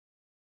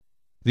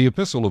The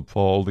Epistle of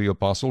Paul the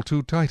Apostle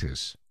to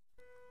Titus.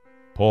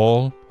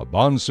 Paul, a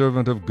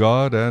bondservant of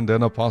God and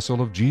an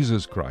apostle of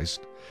Jesus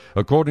Christ,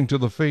 according to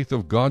the faith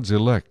of God's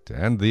elect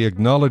and the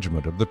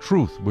acknowledgement of the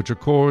truth which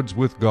accords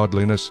with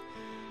godliness,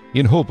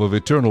 in hope of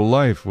eternal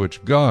life,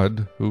 which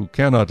God, who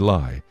cannot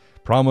lie,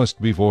 promised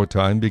before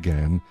time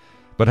began,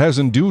 but has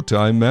in due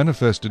time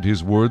manifested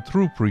his word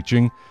through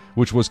preaching,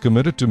 which was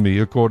committed to me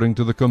according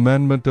to the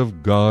commandment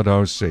of God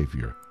our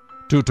Savior.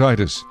 To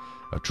Titus,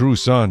 a true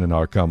son in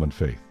our common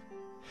faith.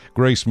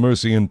 Grace,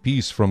 mercy, and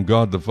peace from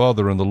God the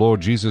Father and the Lord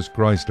Jesus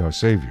Christ our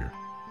Savior.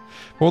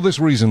 For this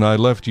reason I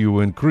left you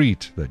in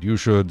Crete, that you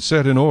should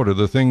set in order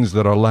the things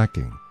that are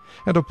lacking,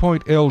 and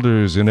appoint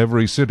elders in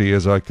every city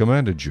as I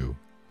commanded you.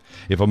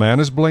 If a man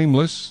is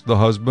blameless, the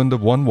husband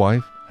of one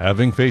wife,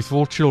 having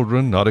faithful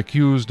children, not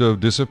accused of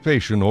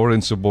dissipation or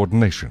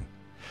insubordination.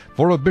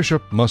 For a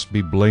bishop must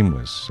be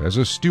blameless, as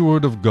a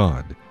steward of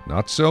God,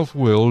 not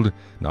self-willed,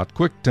 not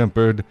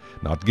quick-tempered,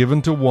 not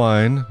given to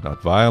wine,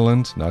 not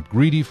violent, not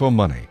greedy for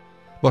money,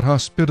 but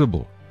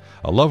hospitable,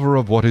 a lover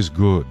of what is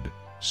good,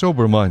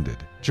 sober-minded,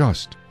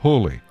 just,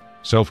 holy,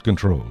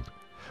 self-controlled,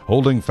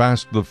 holding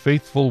fast the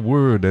faithful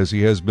word as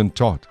he has been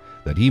taught,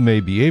 that he may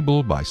be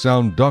able, by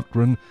sound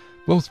doctrine,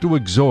 both to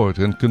exhort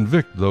and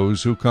convict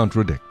those who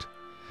contradict.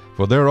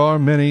 For there are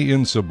many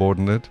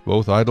insubordinate,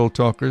 both idle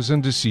talkers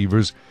and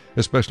deceivers,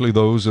 especially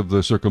those of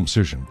the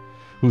circumcision,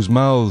 whose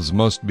mouths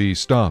must be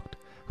stopped,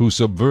 who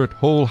subvert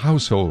whole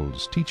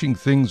households, teaching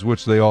things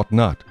which they ought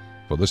not,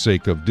 for the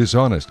sake of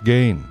dishonest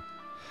gain.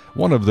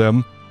 One of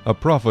them, a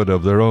prophet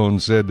of their own,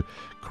 said,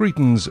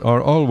 Cretans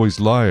are always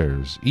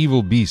liars,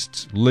 evil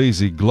beasts,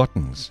 lazy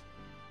gluttons.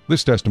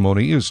 This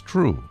testimony is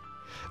true.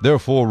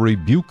 Therefore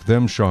rebuke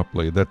them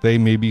sharply, that they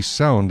may be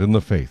sound in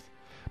the faith,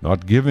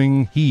 not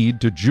giving heed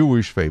to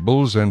Jewish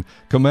fables and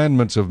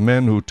commandments of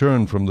men who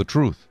turn from the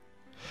truth.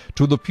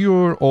 To the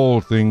pure all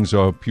things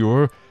are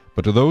pure,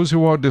 but to those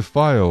who are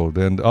defiled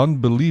and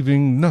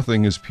unbelieving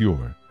nothing is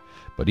pure,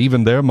 but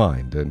even their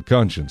mind and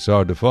conscience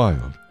are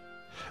defiled.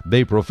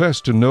 They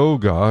profess to know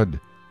God,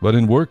 but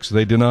in works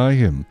they deny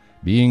him,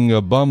 being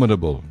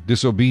abominable,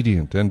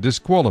 disobedient, and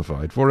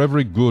disqualified for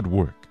every good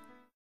work.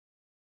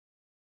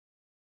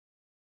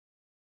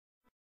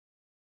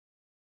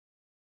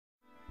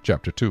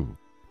 Chapter 2.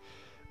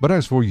 But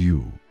as for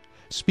you,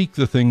 speak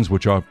the things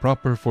which are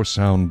proper for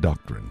sound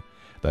doctrine,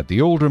 that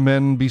the older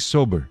men be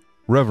sober,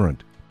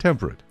 reverent,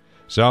 temperate,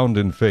 sound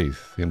in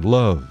faith, in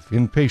love,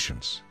 in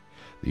patience.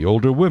 The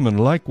older women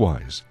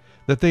likewise,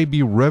 that they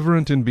be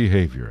reverent in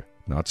behavior,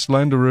 not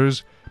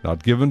slanderers,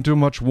 not given to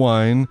much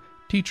wine,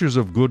 teachers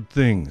of good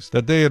things,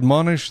 that they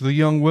admonish the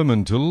young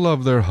women to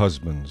love their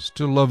husbands,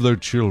 to love their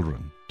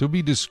children, to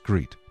be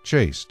discreet,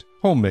 chaste,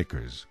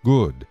 homemakers,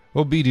 good,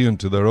 obedient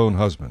to their own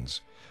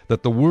husbands,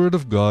 that the word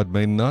of God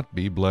may not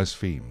be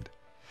blasphemed.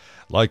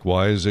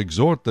 Likewise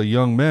exhort the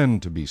young men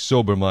to be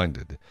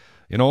sober-minded,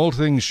 in all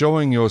things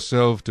showing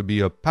yourself to be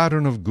a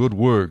pattern of good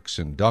works,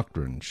 in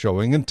doctrine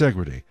showing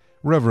integrity,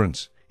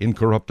 reverence,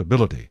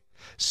 incorruptibility,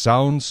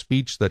 sound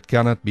speech that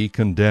cannot be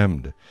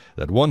condemned,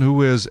 that one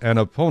who is an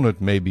opponent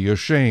may be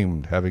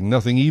ashamed, having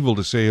nothing evil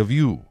to say of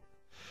you.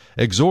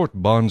 Exhort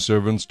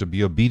bondservants to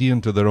be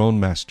obedient to their own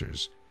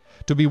masters,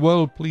 to be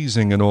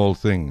well-pleasing in all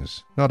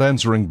things, not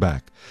answering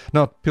back,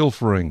 not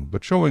pilfering,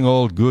 but showing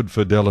all good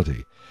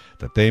fidelity,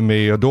 that they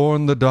may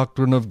adorn the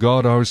doctrine of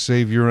God our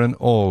Savior in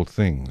all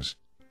things.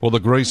 For the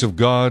grace of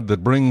God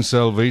that brings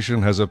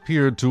salvation has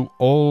appeared to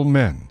all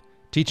men,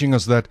 teaching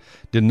us that,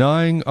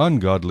 denying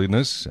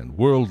ungodliness and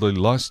worldly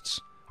lusts,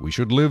 we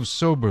should live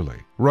soberly,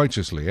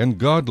 righteously, and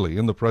godly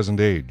in the present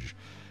age,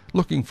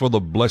 looking for the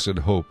blessed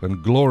hope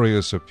and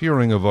glorious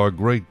appearing of our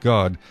great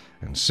God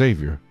and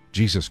Savior,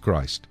 Jesus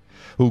Christ,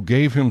 who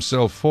gave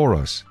himself for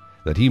us,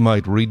 that he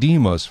might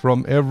redeem us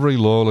from every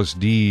lawless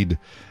deed,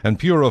 and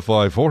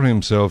purify for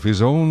himself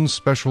his own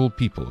special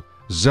people,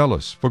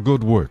 zealous for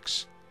good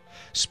works.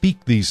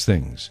 Speak these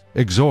things,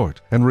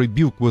 exhort, and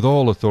rebuke with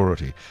all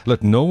authority.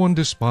 Let no one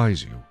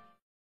despise you.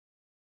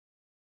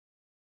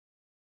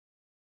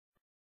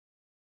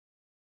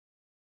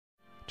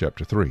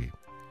 Chapter 3.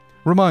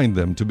 Remind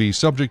them to be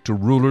subject to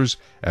rulers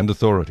and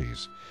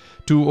authorities,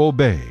 to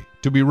obey,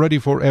 to be ready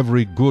for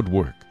every good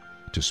work,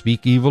 to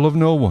speak evil of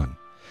no one,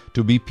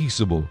 to be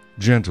peaceable,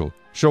 gentle,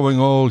 showing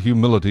all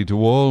humility to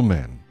all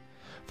men.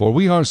 For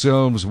we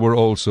ourselves were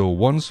also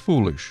once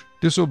foolish,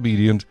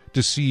 disobedient,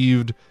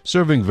 deceived,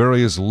 serving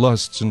various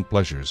lusts and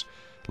pleasures,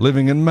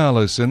 living in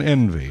malice and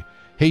envy,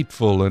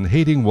 hateful and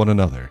hating one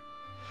another.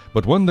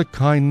 But when the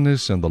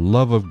kindness and the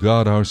love of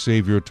God our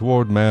Savior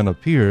toward man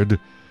appeared,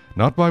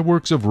 not by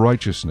works of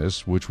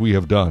righteousness which we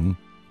have done,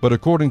 but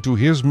according to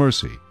his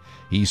mercy,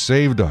 he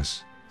saved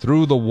us,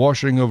 through the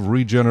washing of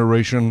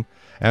regeneration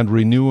and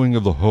renewing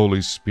of the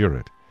Holy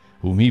Spirit,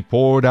 whom he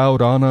poured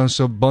out on us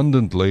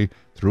abundantly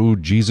through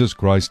Jesus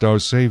Christ our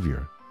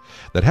Savior,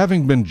 that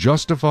having been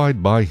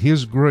justified by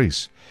his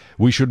grace,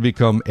 we should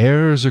become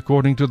heirs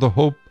according to the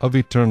hope of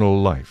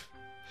eternal life.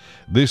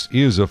 This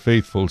is a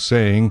faithful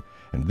saying,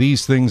 and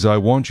these things I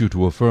want you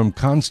to affirm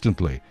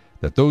constantly,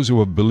 that those who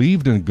have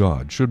believed in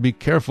God should be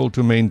careful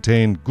to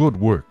maintain good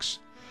works.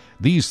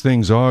 These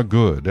things are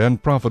good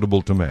and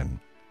profitable to men.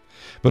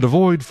 But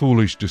avoid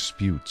foolish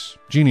disputes,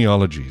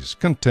 genealogies,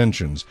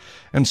 contentions,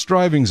 and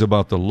strivings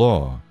about the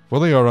law, for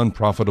they are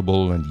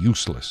unprofitable and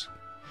useless.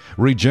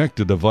 Reject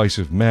a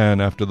divisive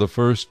man after the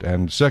first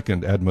and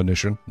second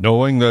admonition,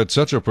 knowing that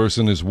such a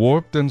person is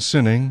warped and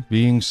sinning,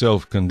 being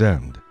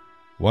self-condemned.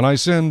 When I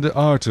send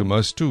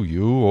Artemas to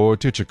you, or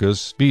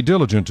Tychicus, be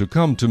diligent to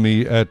come to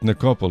me at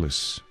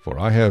Nicopolis, for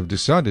I have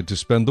decided to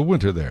spend the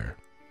winter there.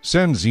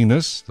 Send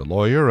Zenas, the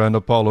lawyer, and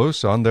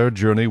Apollos on their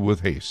journey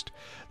with haste,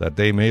 that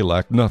they may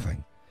lack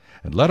nothing.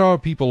 And let our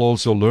people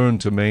also learn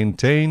to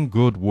maintain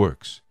good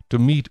works, to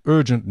meet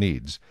urgent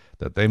needs,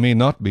 that they may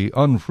not be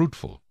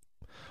unfruitful.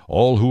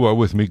 All who are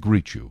with me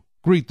greet you.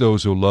 Greet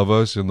those who love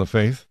us in the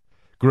faith.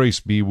 Grace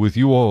be with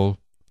you all.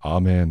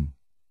 Amen.